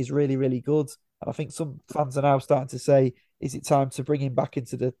think, is really really good. And I think some fans are now starting to say, "Is it time to bring him back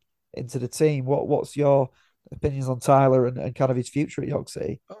into the team?" What's your opinions on Tyler and kind of his future at York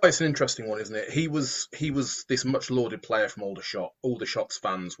City? Oh, it's an interesting one, isn't it? He was this much lauded player from Aldershot. Aldershot's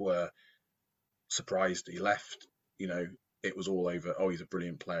fans were surprised he left. You know, it was all over. Oh, he's a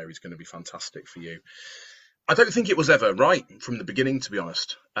brilliant player. He's going to be fantastic for you. I don't think it was ever right from the beginning, to be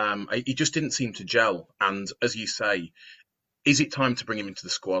honest. He just didn't seem to gel. And as you say, is it time to bring him into the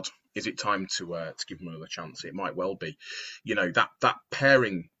squad? Is it time to give him another chance? It might well be. That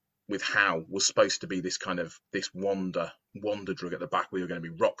pairing with Howe was supposed to be this kind of this wonder drug at the back. We were going to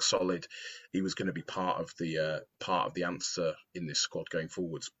be rock solid. He was going to be part of the answer in this squad going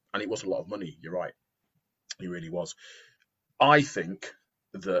forwards. And it was a lot of money. You're right. He really was. I think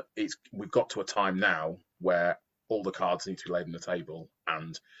that we've got to a time now where all the cards need to be laid on the table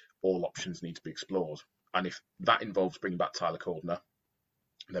and all options need to be explored. And if that involves bringing back Tyler Cordner,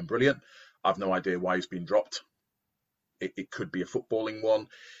 then brilliant. I've no idea why he's been dropped. It could be a footballing one.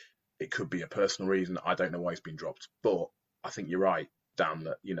 It could be a personal reason. I don't know why he's been dropped. But I think you're right, Dan,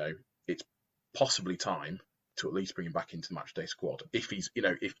 that, it's possibly time to at least bring him back into the matchday squad. If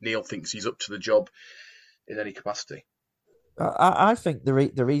Neil thinks he's up to the job in any capacity. I think the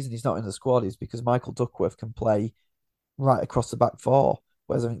reason he's not in the squad is because Michael Duckworth can play right across the back four,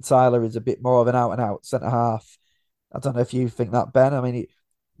 whereas I think Tyler is a bit more of an out and out centre half. I don't know if you think that, Ben. I mean,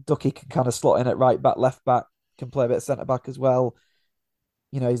 Ducky can kind of slot in at right back, left back, can play a bit of centre back as well.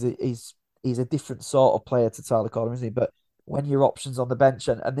 He's a different sort of player to Tyler Cordner, isn't he? But when your options on the bench,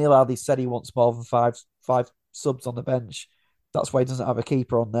 and Neil Hardy said he wants more than five subs on the bench, that's why he doesn't have a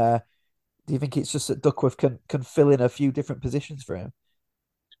keeper on there. Do you think it's just that Duckworth can fill in a few different positions for him?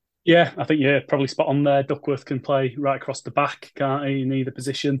 Yeah, I think you're probably spot on there. Duckworth can play right across the back, can't he, in either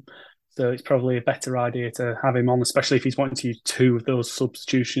position. So it's probably a better idea to have him on, especially if he's wanting to use two of those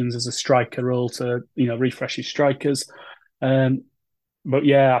substitutions as a striker role to, refresh his strikers. But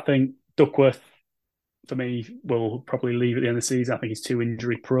yeah, I think Duckworth, for me, will probably leave at the end of the season. I think he's too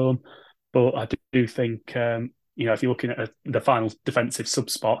injury prone. But I do think, if you're looking at the final defensive sub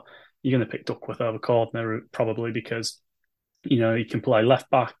spot, you're going to pick Duckworth over Cordner probably because he can play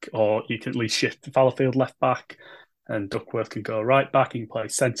left back, or you can at least shift Fallowfield left back, and Duckworth can go right back. He can play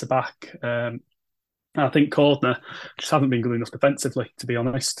centre back. I think Cordner just haven't been good enough defensively, to be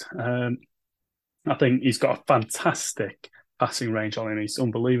honest. I think he's got a fantastic passing range on him. He's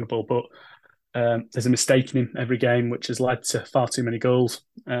unbelievable, but there's a mistake in him every game, which has led to far too many goals.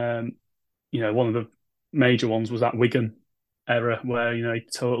 One of the major ones was that Wigan error where he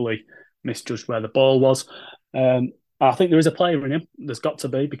totally misjudged where the ball was. I think there is a player in him. There's got to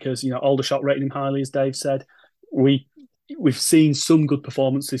be, because Aldershot rated him highly, as Dave said. We've seen some good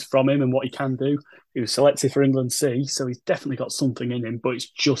performances from him and what he can do. He was selected for England C, so he's definitely got something in him. But it's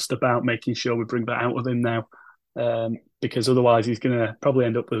just about making sure we bring that out of him now, because otherwise he's going to probably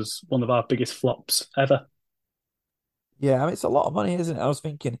end up as one of our biggest flops ever. Yeah, I mean, it's a lot of money, isn't it? I was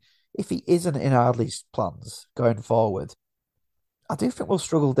thinking, if he isn't in Ardley's plans going forward, I do think we'll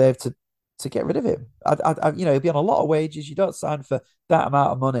struggle, Dave, to get rid of him. He'll be on a lot of wages. You don't sign for that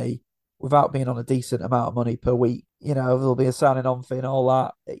amount of money without being on a decent amount of money per week. There'll be a signing on fee and all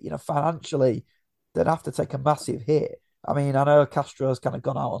that. Financially, they'd have to take a massive hit. I mean, I know Castro's kind of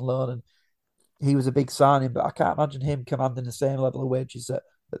gone out on loan and he was a big signing, but I can't imagine him commanding the same level of wages that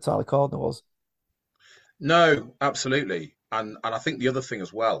Tyler Cordner was. No, absolutely. And I think the other thing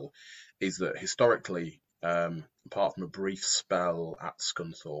as well is that historically, apart from a brief spell at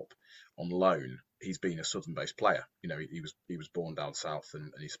Scunthorpe on loan, he's been a Southern-based player. He was born down south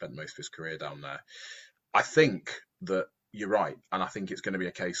and he spent most of his career down there. I think that you're right, and I think it's going to be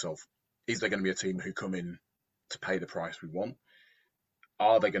a case of, is there going to be a team who come in to pay the price we want?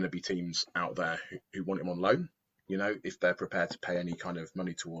 Are there going to be teams out there who want him on loan? If they're prepared to pay any kind of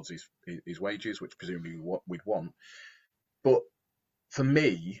money towards his wages, which presumably what we'd want. But for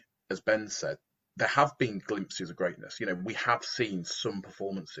me, as Ben said, there have been glimpses of greatness. We have seen some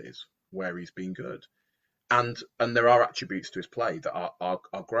performances where he's been good, and there are attributes to his play that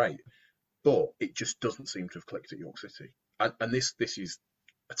are great, but it just doesn't seem to have clicked at York City. And this is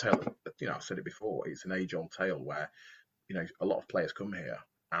a tale. I've said it before. It's an age-old tale where a lot of players come here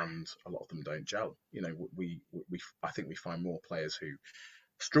and a lot of them don't gel. I think we find more players who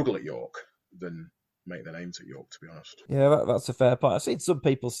struggle at York than make their names at York, to be honest. Yeah, that's a fair point. I've seen some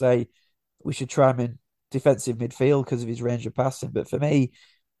people say we should try him in defensive midfield because of his range of passing. But for me,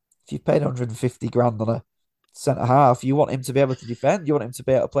 if you've paid 150 grand on a centre half, you want him to be able to defend. You want him to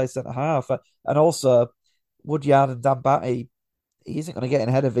be able to play centre half. And also, Woodyard and Dan Batty, he isn't going to get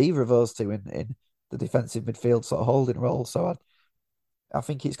ahead of either of those two in the defensive midfield sort of holding role. So I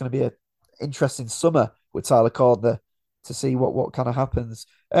think it's going to be an interesting summer with Tyler Cordner to see what kind of happens.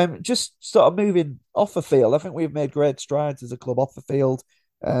 Just sort of moving off the field, I think we've made great strides as a club off the field.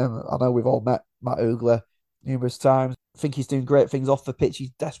 I know we've all met Matt Oogler numerous times. I think he's doing great things off the pitch.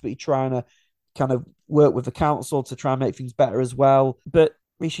 He's desperately trying to kind of work with the council to try and make things better as well. But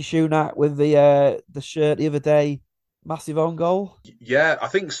Rishi Sunak with the shirt the other day, massive own goal. Yeah, I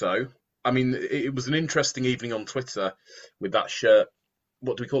think so. I mean, it was an interesting evening on Twitter with that shirt.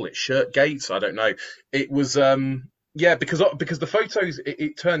 What do we call it? Shirt gates? I don't know. It was because the photos.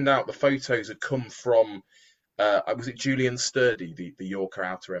 It turned out the photos had come from. Was it Julian Sturdy, the Yorker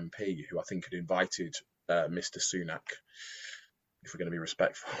Outer MP, who I think had invited Mr. Sunak, if we're going to be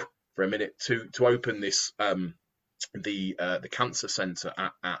respectful, for a minute to open this the cancer centre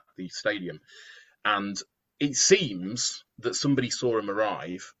at the stadium, and it seems that somebody saw him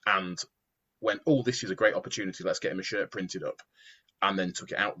arrive and went, "Oh, this is a great opportunity. Let's get him a shirt printed up," and then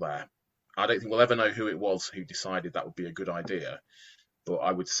took it out there. I don't think we'll ever know who it was who decided that would be a good idea, but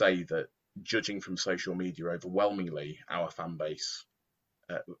I would say that, judging from social media, overwhelmingly our fan base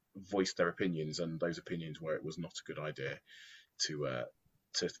voiced their opinions, and those opinions were it was not a good idea to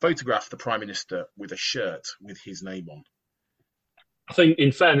photograph the Prime Minister with a shirt with his name on. I think,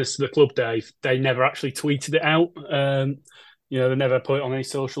 in fairness to the club, Dave, they never actually tweeted it out. They never put it on any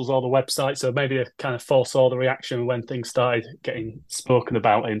socials or the website, so maybe they kind of foresaw the reaction when things started getting spoken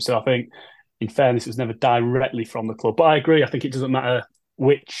about him. So I think, in fairness, it was never directly from the club. But I agree, I think it doesn't matter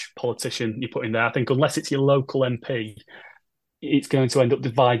which politician you put in there. I think unless it's your local MP, it's going to end up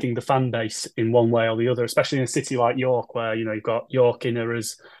dividing the fan base in one way or the other, especially in a city like York, where you've got York Inner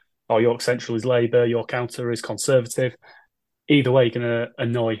or York Central is Labour, York Outer is Conservative. Either way, you're going to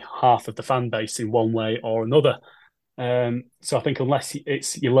annoy half of the fan base in one way or another. So I think unless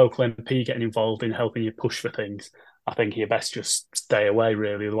it's your local MP getting involved in helping you push for things, I think you best just stay away,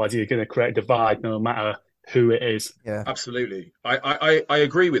 really. Otherwise, you're going to create a divide no matter who it is. Yeah, absolutely. I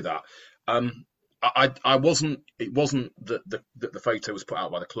agree with that. I wasn't. It wasn't that the photo was put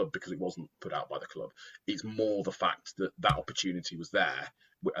out by the club because it wasn't put out by the club. It's more the fact that opportunity was there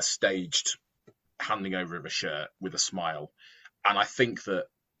with a staged handing over of a shirt with a smile, and I think that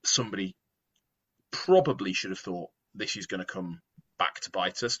somebody probably should have thought this is going to come back to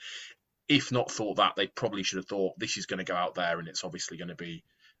bite us. If not thought that, they probably should have thought this is going to go out there and it's obviously going to be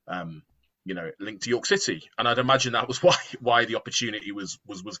linked to York City, and I'd imagine that was why the opportunity was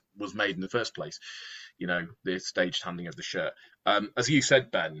made in the first place. The staged handing of the shirt, as you said,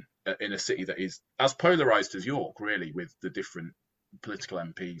 Ben, in a city that is as polarised as York, really, with the different political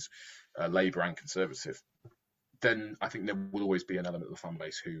MPs, Labour and Conservative. Then I think there will always be an element of the fan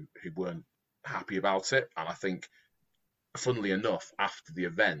base who weren't happy about it, and I think, funnily enough, after the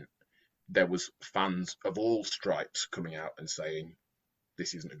event, there was fans of all stripes coming out and saying,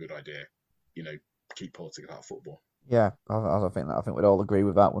 "This isn't a good idea. Keep politics out of football." Yeah, I think that. I think we'd all agree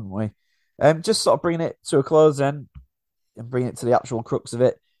with that, wouldn't we? Just sort of bringing it to a close then, and bringing it to the actual crux of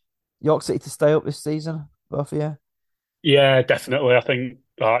it. York City to stay up this season, both of you? Yeah, definitely. I think.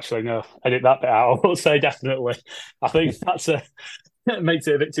 Oh, actually, no. Edit that bit out. I will say definitely. I think that makes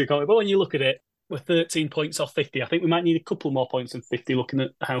it a bit too complicated. But when you look at it, we're 13 points off 50. I think we might need a couple more points than 50. Looking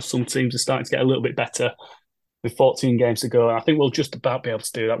at how some teams are starting to get a little bit better with 14 games to go. And I think we'll just about be able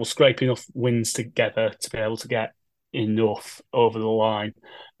to do that. We'll scrape enough wins together to be able to get enough over the line.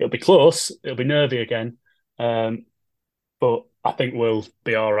 It'll be close. It'll be nervy again. But I think we'll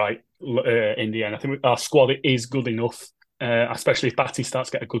be all right in the end. I think our squad is good enough, especially if Batty starts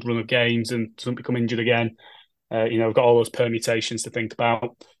to get a good run of games and doesn't become injured again. We've got all those permutations to think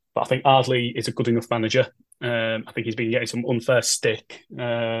about. But I think Ardley is a good enough manager. I think he's been getting some unfair stick.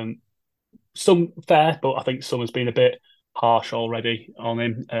 Some fair, but I think some has been a bit harsh already on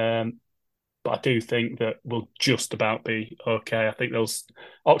him. But I do think that we'll just about be okay. I think those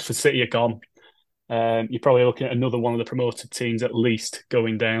Oxford City are gone. You're probably looking at another one of the promoted teams at least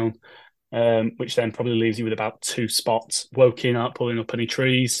going down, which then probably leaves you with about 2 spots. Woking aren't pulling up any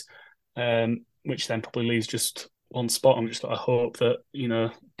trees, which then probably leaves just 1 spot. I'm just got to hope that,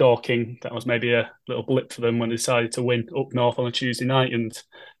 Dorking, that was maybe a little blip for them when they decided to win up north on a Tuesday night, and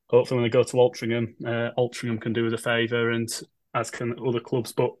hopefully when they go to Altrincham, Altrincham can do us a favour, and as can other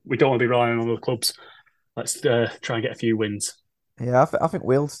clubs. But we don't want to be relying on other clubs. Let's try and get a few wins. Yeah, I think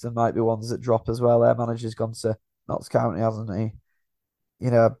Wealdstone might be ones that drop as well. Their manager's gone to Notts County, hasn't he?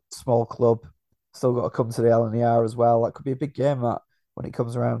 Small club. Still got to come to the LNER as well. That could be a big game that when it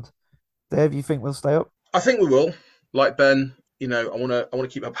comes around. Dave, you think we'll stay up? I think we will. Like Ben, I want to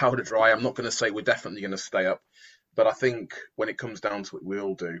keep my powder dry. I'm not going to say we're definitely going to stay up, but I think when it comes down to it,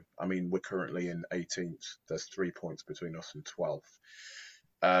 we'll do. I mean, we're currently in 18th. There's 3 points between us and 12th.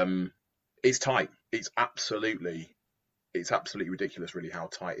 It's tight. It's absolutely ridiculous, really, how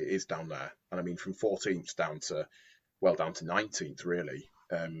tight it is down there. And I mean, from 14th down to 19th, really.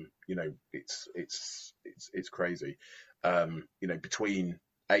 It's crazy. Between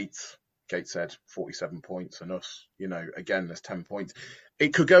 8th, Gateshead 47 points, and us, again, there's 10 points.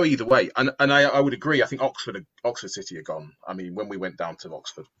 It could go either way, and I would agree. I think Oxford City are gone. I mean, when we went down to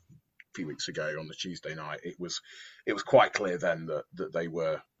Oxford a few weeks ago on the Tuesday night, it was quite clear then that they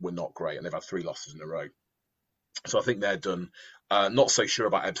were not great, and they've had 3 losses in a row. So I think they're done. Not so sure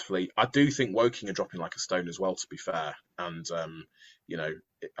about Ebbsfleet. I do think Woking are dropping like a stone as well, to be fair. And,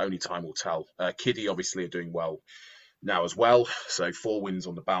 only time will tell. Kiddie obviously are doing well now as well. So 4 wins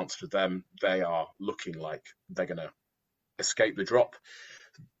on the bounce for them. They are looking like they're going to escape the drop.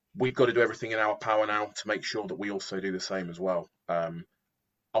 We've got to do everything in our power now to make sure that we also do the same as well.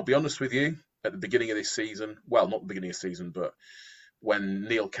 I'll be honest with you, at the beginning of this season, well, not the beginning of the season, but when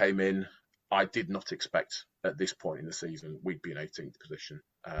Neil came in, I did not expect at this point in the season we'd be in 18th position.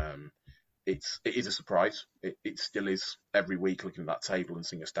 It is a surprise. It still is every week looking at that table and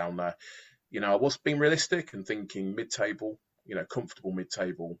seeing us down there. I was being realistic and thinking mid-table, comfortable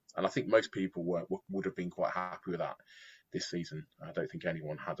mid-table. And I think most people would have been quite happy with that this season. I don't think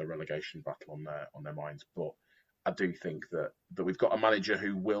anyone had a relegation battle on their minds. But I do think that we've got a manager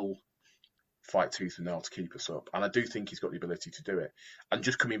who will fight tooth and nail to keep us up. And I do think he's got the ability to do it. And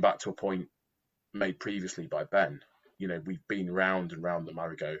just coming back to a point made previously by Ben, we've been round and round the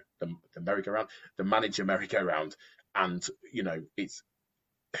merry-go-round, the manager merry-go-round, and it's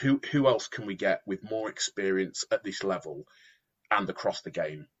who else can we get with more experience at this level and across the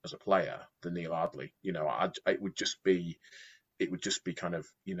game as a player than Neil Ardley? It would just be kind of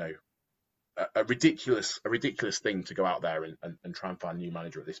a ridiculous thing to go out there and try and find a new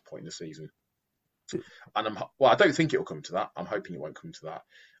manager at this point in the season. And I don't think it will come to that. I'm hoping it won't come to that.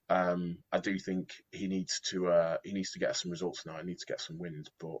 I do think he needs to get some results now. He needs to get some wins,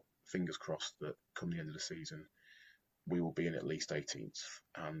 but fingers crossed that come the end of the season, we will be in at least 18th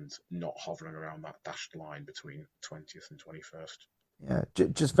and not hovering around that dashed line between 20th and 21st. Yeah,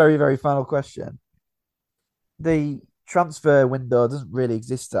 just very, very final question. The transfer window doesn't really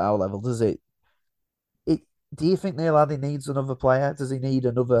exist at our level, does it? Do you think Neil Addy needs another player? Does he need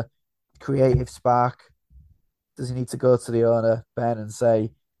another creative spark? Does he need to go to the owner, Ben, and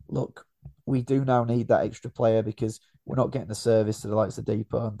say, look, we do now need that extra player because we're not getting the service to the likes of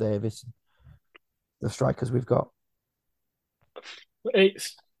Depot and Davis, the strikers we've got?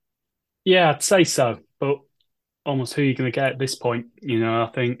 I'd say so, but almost who are you going to get at this point? I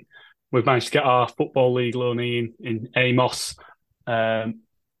think we've managed to get our Football League loanee in Amos. I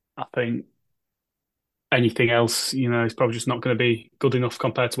think anything else, is probably just not going to be good enough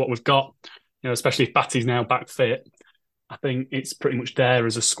compared to what we've got. Especially if Batty's now back fit. I think it's pretty much there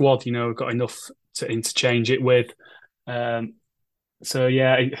as a squad. We've got enough to interchange it with. So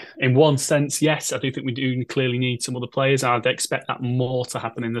yeah, in one sense, yes, I do think we do clearly need some other players. I'd expect that more to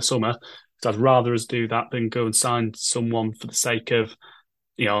happen in the summer. I'd rather us do that than go and sign someone for the sake of,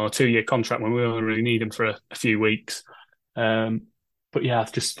 a 2-year contract when we only really need them for a few weeks. But yeah, I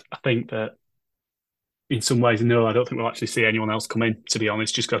think that in some ways, no, I don't think we'll actually see anyone else come in, to be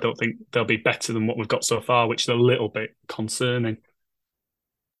honest, just because I don't think they'll be better than what we've got so far, which is a little bit concerning. Do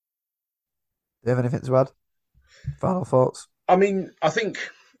you have anything to add? Final thoughts? I mean, I think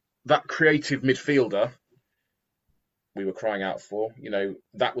that creative midfielder we were crying out for,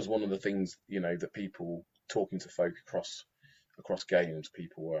 that was one of the things, that people talking to folk across games,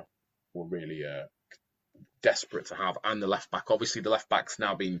 people were really desperate to have. And the left back, obviously the left back's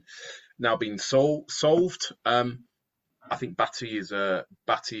now been solved. I think Batty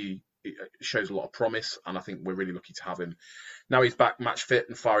shows a lot of promise, and I think we're really lucky to have him. Now he's back match fit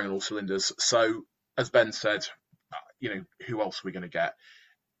and firing on all cylinders. So as Ben said, who else are we going to get?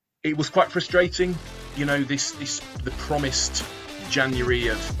 It was quite frustrating, the promised January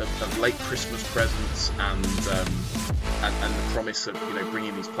of late Christmas presents and the promise of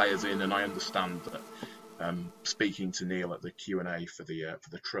bringing these players in. And I understand that speaking to Neil at the Q&A for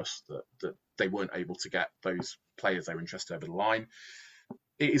the trust that they weren't able to get those players they were interested over the line.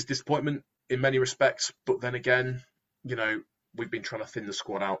 It is disappointment in many respects, but then again, we've been trying to thin the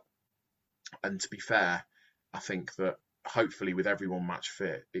squad out, and to be fair, I think that hopefully with everyone match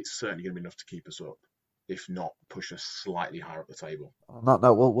fit, it's certainly going to be enough to keep us up, if not push us slightly higher up the table. On that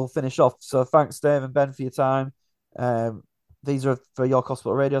note, we'll finish off. So thanks, Dave and Ben, for your time. These are for York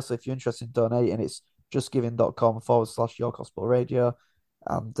Hospital Radio. So if you're interested in donating, it's justgiving.com/York Hospital Radio.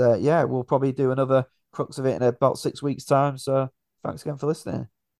 And yeah, we'll probably do another crux of it in about 6 weeks' time. So thanks again for listening.